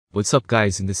What's up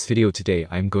guys, in this video today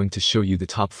I am going to show you the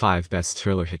top 5 best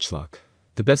trailer hitch lock.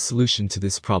 The best solution to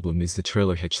this problem is the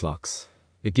trailer hitch locks.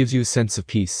 It gives you a sense of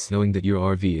peace knowing that your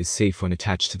RV is safe when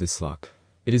attached to this lock.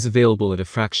 It is available at a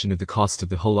fraction of the cost of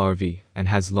the whole RV and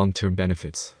has long-term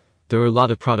benefits. There are a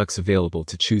lot of products available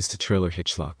to choose to trailer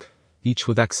hitch lock, each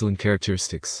with excellent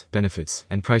characteristics, benefits,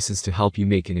 and prices to help you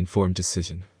make an informed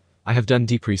decision. I have done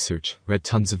deep research, read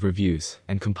tons of reviews,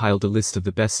 and compiled a list of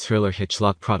the best trailer hitch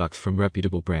lock products from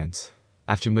reputable brands.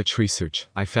 After much research,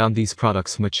 I found these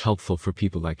products much helpful for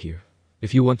people like you.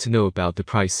 If you want to know about the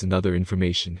price and other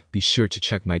information, be sure to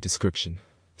check my description.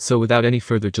 So without any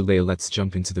further delay, let's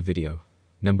jump into the video.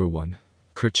 Number 1.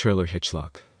 CURT Trailer Hitch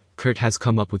Lock. CURT has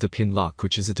come up with a pin lock,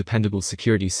 which is a dependable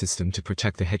security system to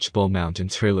protect the hitch ball mount and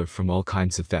trailer from all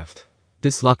kinds of theft.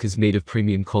 This lock is made of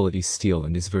premium quality steel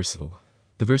and is versatile.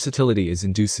 The versatility is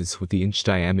induces with the inch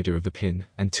diameter of the pin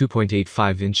and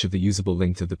 2.85 inch of the usable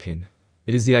length of the pin.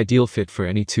 It is the ideal fit for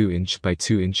any 2-inch by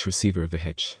 2-inch receiver of the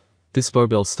hitch. This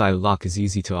barbell-style lock is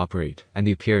easy to operate, and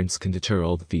the appearance can deter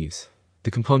all the thieves.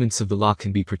 The components of the lock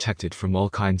can be protected from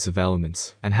all kinds of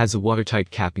elements and has a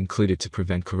watertight cap included to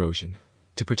prevent corrosion.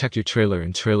 To protect your trailer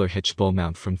and trailer hitch ball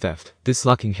mount from theft, this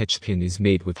locking hitch pin is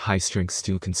made with high-strength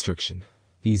steel construction.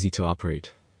 Easy to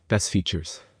operate. Best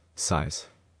features. Size.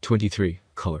 23.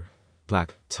 Color.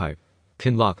 Black. Type.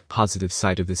 Pin lock. Positive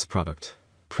side of this product.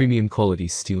 Premium quality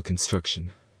steel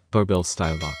construction. Barbell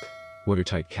style lock.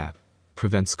 Watertight cap.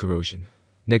 Prevents corrosion.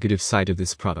 Negative side of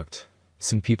this product.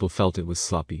 Some people felt it was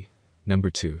sloppy.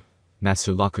 Number 2.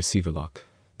 Master Lock Receiver Lock.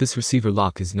 This receiver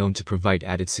lock is known to provide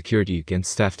added security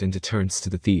against theft and deterrence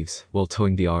to the thieves while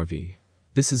towing the RV.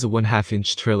 This is a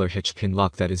 1/2-inch trailer hitch pin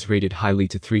lock that is rated highly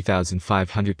to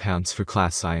 3,500 pounds for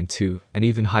Class I and II, and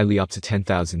even highly up to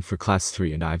 10,000 for Class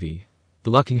III and IV. The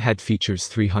locking head features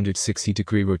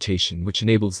 360-degree rotation, which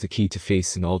enables the key to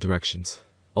face in all directions.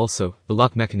 Also, the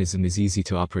lock mechanism is easy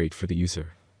to operate for the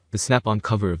user. The snap-on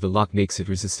cover of the lock makes it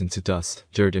resistant to dust,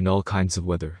 dirt and all kinds of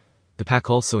weather. The pack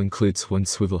also includes 1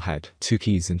 swivel head, 2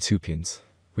 keys and 2 pins.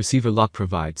 Receiver lock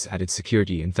provides added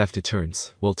security and theft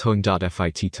deterrence while towing.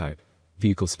 Fit type.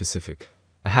 Vehicle specific.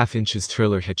 A 1/2 inches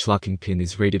trailer hitch locking pin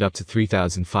is rated up to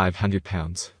 3,500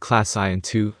 pounds. Class I and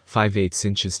II. 5/8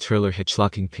 inches trailer hitch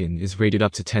locking pin is rated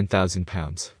up to 10,000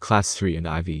 pounds. Class III and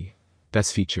IV.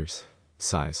 Best features.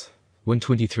 Size.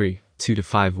 123, 2 to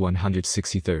 5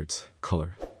 163.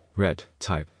 Color. Red.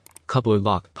 Type. Coupler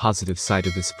lock. Positive side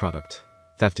of this product.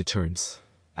 Theft deterrence.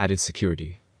 Added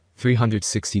security.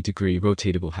 360-degree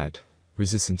rotatable head.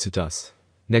 Resistant to dust.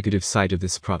 Negative side of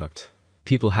this product.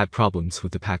 People had problems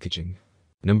with the packaging.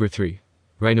 Number 3.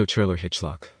 Rhino Trailer Hitch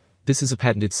Lock. This is a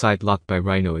patented side lock by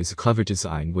Rhino. Is a clever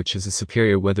design which has a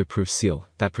superior weatherproof seal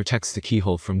that protects the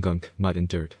keyhole from gunk, mud and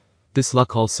dirt. This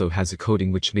lock also has a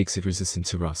coating which makes it resistant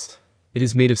to rust. It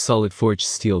is made of solid forged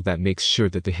steel that makes sure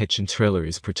that the hitch and trailer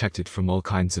is protected from all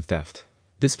kinds of theft.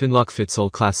 This pin lock fits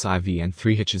all Class IV and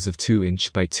III hitches of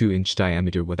 2-inch by 2-inch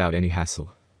diameter without any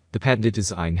hassle. The patented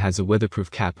design has a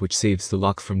weatherproof cap which saves the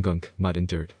lock from gunk, mud and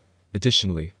dirt.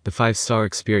 Additionally, the 5-star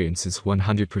experience is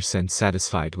 100%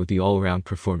 satisfied with the all-around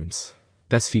performance.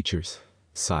 Best features.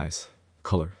 Size.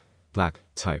 Color. Black.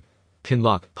 Type. Pin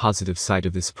lock. Positive side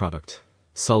of this product.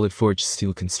 Solid forged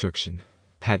steel construction.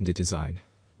 Patented design.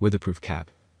 Weatherproof cap.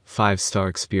 5-star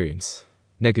experience.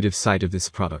 Negative side of this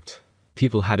product.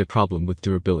 People had a problem with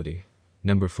durability.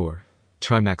 Number 4.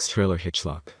 Trimax Trailer Hitch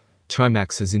Lock.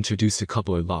 Trimax has introduced a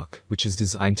coupler lock, which is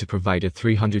designed to provide a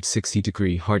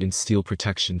 360-degree hardened steel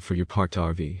protection for your parked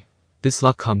RV. This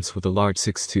lock comes with a large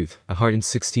 6-tooth, a hardened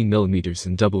 16mm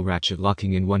and double ratchet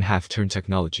locking in 1/2 turn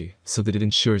technology, so that it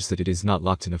ensures that it is not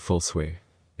locked in a false way.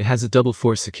 It has a double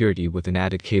force security with an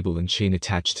added cable and chain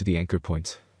attached to the anchor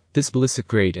point. This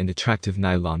ballistic-grade and attractive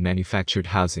nylon manufactured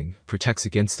housing protects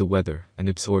against the weather and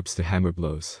absorbs the hammer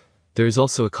blows. There is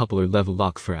also a coupler level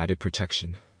lock for added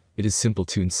protection. It is simple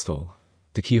to install.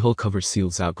 The keyhole cover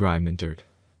seals out grime and dirt.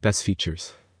 Best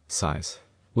features. Size.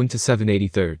 1 to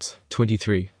 7/83,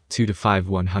 23, 2 to 5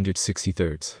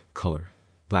 163. Color.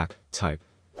 Black. Type.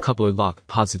 Coupler lock.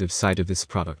 Positive side of this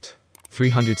product.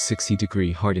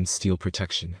 360-degree hardened steel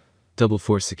protection. Double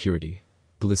force security.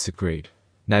 Ballistic grade.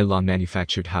 Nylon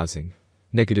manufactured housing.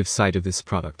 Negative side of this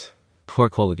product. Poor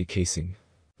quality casing.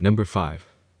 Number 5.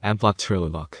 AMPLOCK Trailer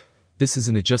Lock. This is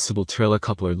an adjustable trailer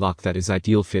coupler lock that is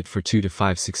ideal fit for 2 to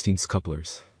 5/16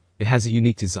 couplers. It has a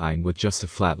unique design with just a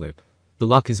flat lip. The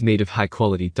lock is made of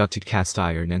high-quality ducted cast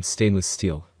iron and stainless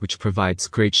steel, which provides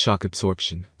great shock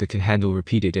absorption that can handle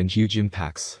repeated and huge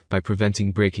impacts by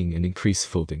preventing breaking and increased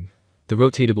folding. The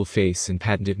rotatable face and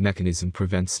patented mechanism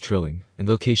prevents drilling, and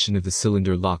location of the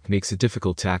cylinder lock makes it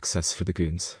difficult to access for the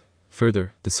goons.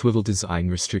 Further, the swivel design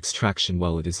restricts traction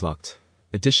while it is locked.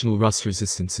 Additional rust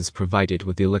resistance is provided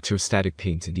with the electrostatic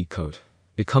paint and E-code.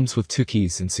 It comes with 2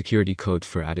 keys and security code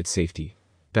for added safety.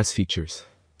 Best features.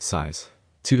 Size.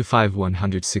 2 to 5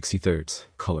 163rds.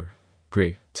 Color.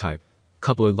 Gray. Type.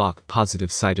 Coupler lock.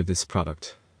 Positive side of this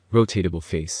product. Rotatable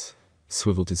face.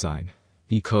 Swivel design.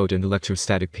 E-code and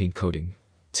electrostatic paint coating.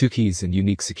 2 keys and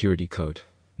unique security code.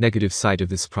 Negative side of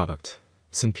this product.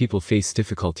 Some people face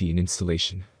difficulty in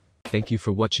installation. Thank you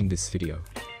for watching this video.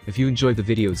 If you enjoy the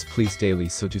videos, please daily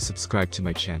so do subscribe to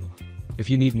my channel. If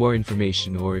you need more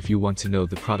information or if you want to know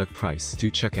the product price,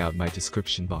 do check out my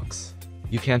description box.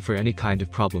 You can for any kind of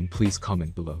problem, please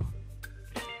comment below.